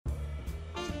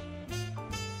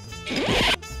You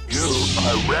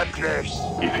are reckless.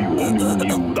 If you only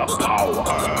knew the power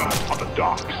of the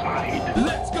dark side.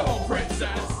 Let's go,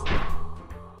 princess!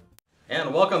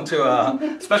 And welcome to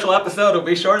a special episode of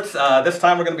Wii Shorts. This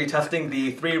time we're going to be testing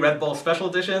the 3 Red Bull Special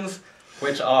Editions,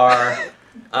 which are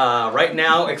right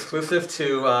now exclusive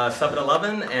to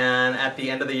 7-Eleven, and at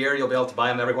the end of the year you'll be able to buy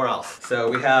them everywhere else.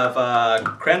 So we have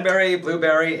cranberry,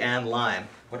 blueberry, and lime.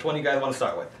 Which one do you guys want to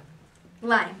start with?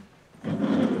 Lime.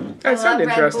 That sounds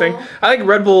interesting. I think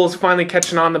Red Bull is finally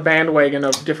catching on the bandwagon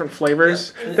of different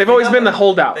flavors. Yeah. They've always been the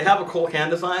holdout. They have a cool can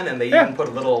design, and they even put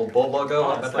a little bull logo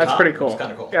up at the top. That's pretty cool. It's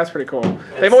kind of cool. Yeah, that's pretty cool.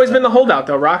 They've always been the holdout,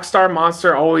 though. Rockstar,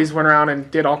 Monster always went around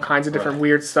and did all kinds of different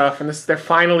weird stuff, and they're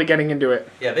finally getting into it.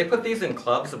 Yeah, they put these in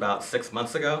clubs about 6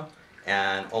 months ago,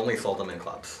 and only sold them in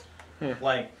clubs.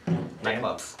 Like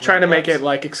Nightclubs. Trying to make it,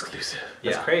 like, exclusive.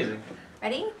 Yeah. That's crazy.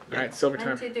 Ready? All right, silver 1,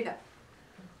 time. 2, 3, go.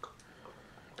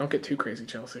 Don't get too crazy,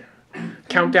 Chelsea.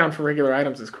 Countdown for regular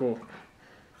items is cool.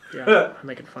 Yeah, I'm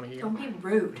making fun of you. Don't be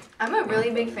rude. I'm a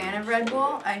really big fan of Red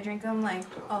Bull. I drink them like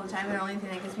all the time. They're the only thing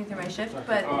that gets me through my shift.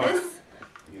 But this,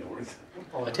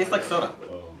 It tastes like soda.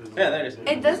 Yeah, that is.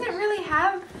 it doesn't really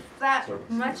have that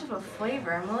much of a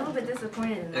flavor. I'm a little bit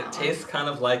disappointed in that It one. tastes kind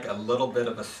of like a little bit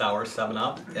of a sour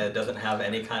 7-Up. It doesn't have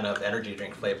any kind of energy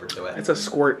drink flavor to it. It's a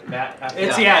squirt. It's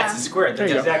it's a squirt. That's There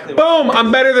you go. exactly. Boom!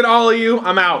 I'm better than all of you.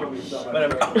 I'm out.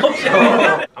 Whatever.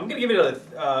 I'm gonna give it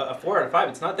a 4 out of 5.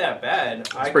 It's not that bad.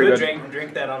 I pretty could good.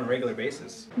 drink that on a regular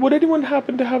basis. Would anyone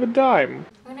happen to have a dime?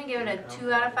 I'm gonna give it a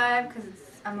 2 out of 5 because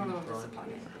I'm a little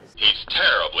disappointed. He's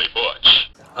terribly butch.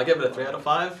 I'll give it a 3 out of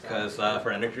 5 because for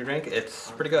an energy drink,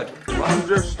 it's pretty good. I'm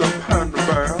just a panda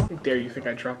bear. How dare you think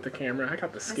I dropped the camera? I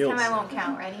got the This skills. time I won't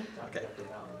count. Ready? Okay.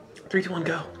 3, 2, 1,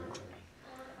 go.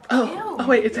 Oh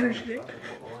wait, it's energy drink.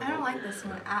 I don't like this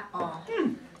one at all.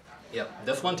 Yep.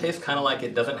 This one tastes kind of like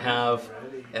it doesn't have.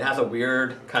 It has a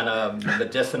weird kind of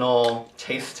medicinal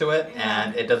taste to it,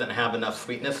 and it doesn't have enough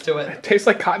sweetness to it. It tastes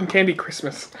like cotton candy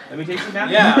Christmas. Let me taste it now.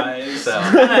 Yeah, it's So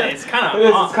it's kind It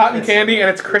is. of It's cotton candy and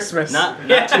it's Christmas. not too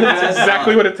That's bad.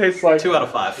 exactly what it tastes like. 2 out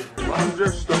of 5. I'm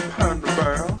just a panda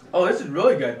bear. Oh, this is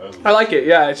really good. I like it.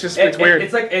 Yeah, it's just it's weird.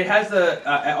 It's like it has the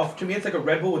to me it's like a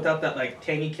Red Bull without that like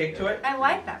tangy kick to it. I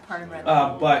like that part of Red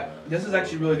Bull. But this is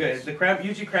actually really good. It's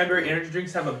usually cranberry energy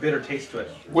drinks have a bitter taste to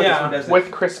it. Yeah, This one doesn't.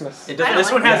 With Christmas. It doesn't,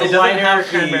 This one has it a doesn't lighter have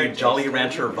cranberry the taste. Jolly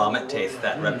Rancher vomit taste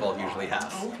that Red Bull usually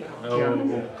has.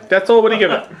 Yeah. That's all. What do you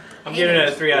give it? I'm giving it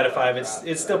a 3 out of 5.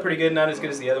 It's still pretty good. Not as good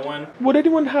as the other one. Would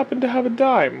anyone happen to have a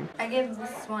dime? I give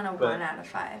this one a 1 out of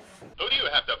 5. Who do you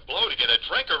have to blow to get a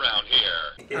drink around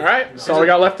here? All right. So all we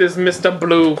got left is Mr.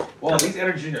 Blue. Well, these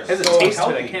energy drinks are It has a so taste to it.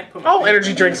 healthy. I can't put my All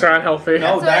energy drinks are unhealthy.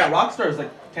 No, So Diet it- Rockstar is like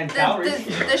 10 calories.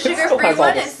 The sugar-free has all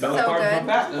one this is No so carbs, no good.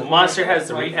 fat. Well, Monster has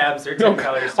the rehabs. They're 10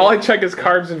 calories. All I check is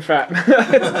carbs and fat.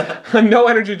 No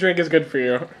energy drink is good for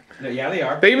you. No, yeah, they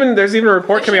are. There's even a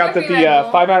report The coming out that sugar-free Red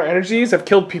Bull. the 5-hour energies have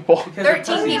killed people. Because they're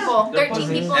 13 pussies. people. They're 13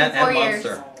 pussies. people in 4 years.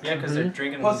 Monster. Yeah, because they're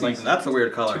drinking Pussies. like That's a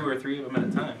weird 2 color. or 3 of them at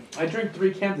a time. I drink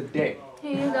 3 cans a day.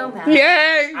 Here you go, Matt.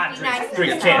 Yay! Be nice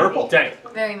Drink next can. time. Purple. Dang.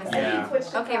 Very mistake. Yeah.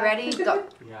 Okay, ready? Go.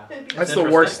 That's the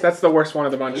worst. That's the worst one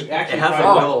of the bunch. It has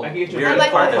a little weird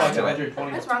tartness to it.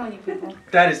 What's wrong with you people?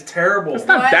 That is terrible. It's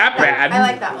not that bad. I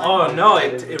like that one. Oh no,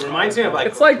 it reminds me of like.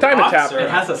 It's like Dynatap. It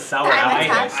has a sour Diamond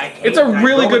apple Tap. taste. I hate It's a that.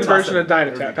 really good Robitussin. version of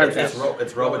Dynatap.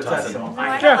 It's Robitussin. No, I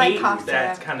I don't like hate cough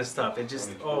that syrup. kind of stuff. It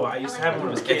just I used to have it when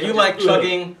I was a kid. If you like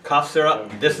chugging cough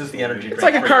syrup, this is the energy drink. It's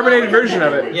like a for you. carbonated version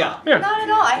of it. Yeah. Yeah. Not at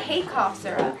all. I hate cough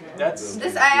syrup. That's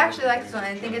I actually like this one.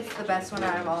 I think it's the best one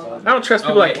out of all of them. I don't trust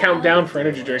people Oh, that wait. count down for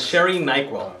energy drinks. Cherry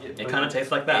NyQuil. It kind of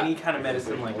tastes like any that. kind of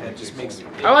medicine like that just makes.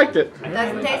 I liked it. It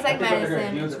doesn't taste like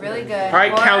medicine. It's really good. All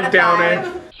right, 4 out of countdown, 5.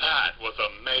 eh? That was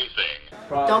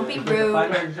amazing. Don't be rude.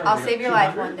 I'll save your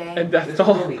life one day. And that's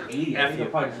all. F you.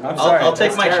 I'll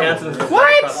take my chances.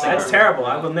 What? That's terrible.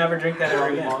 I will never drink that ever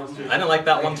again. I didn't like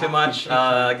that one too much.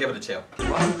 Give it a 2.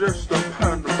 I'm just a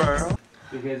panda bear.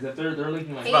 Because if they're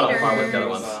leaking like About on par with the other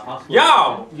ones.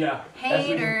 Yo! Yeah.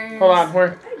 Haters. Hold on.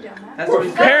 We're That's what we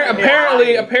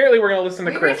apparently we're gonna listen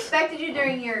to We Chris. respected you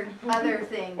during your other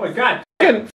things. Oh my god.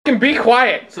 Fucking be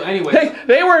quiet. So anyway,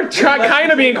 They were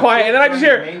kind of being quiet, and then I just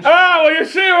hear, oh, well, you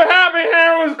see what happened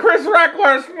here was Chris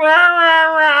Reckless.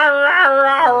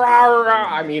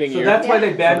 I'm eating so you. that's why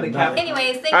they banned the cap.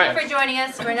 Anyways, thank Alright. you for joining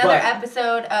us for another But-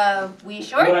 episode of Wii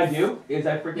Shorts. What I do is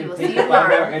I We freaking will take see the you tomorrow.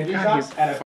 5-hour energy shots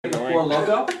and I put the 4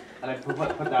 logo and I put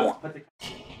that.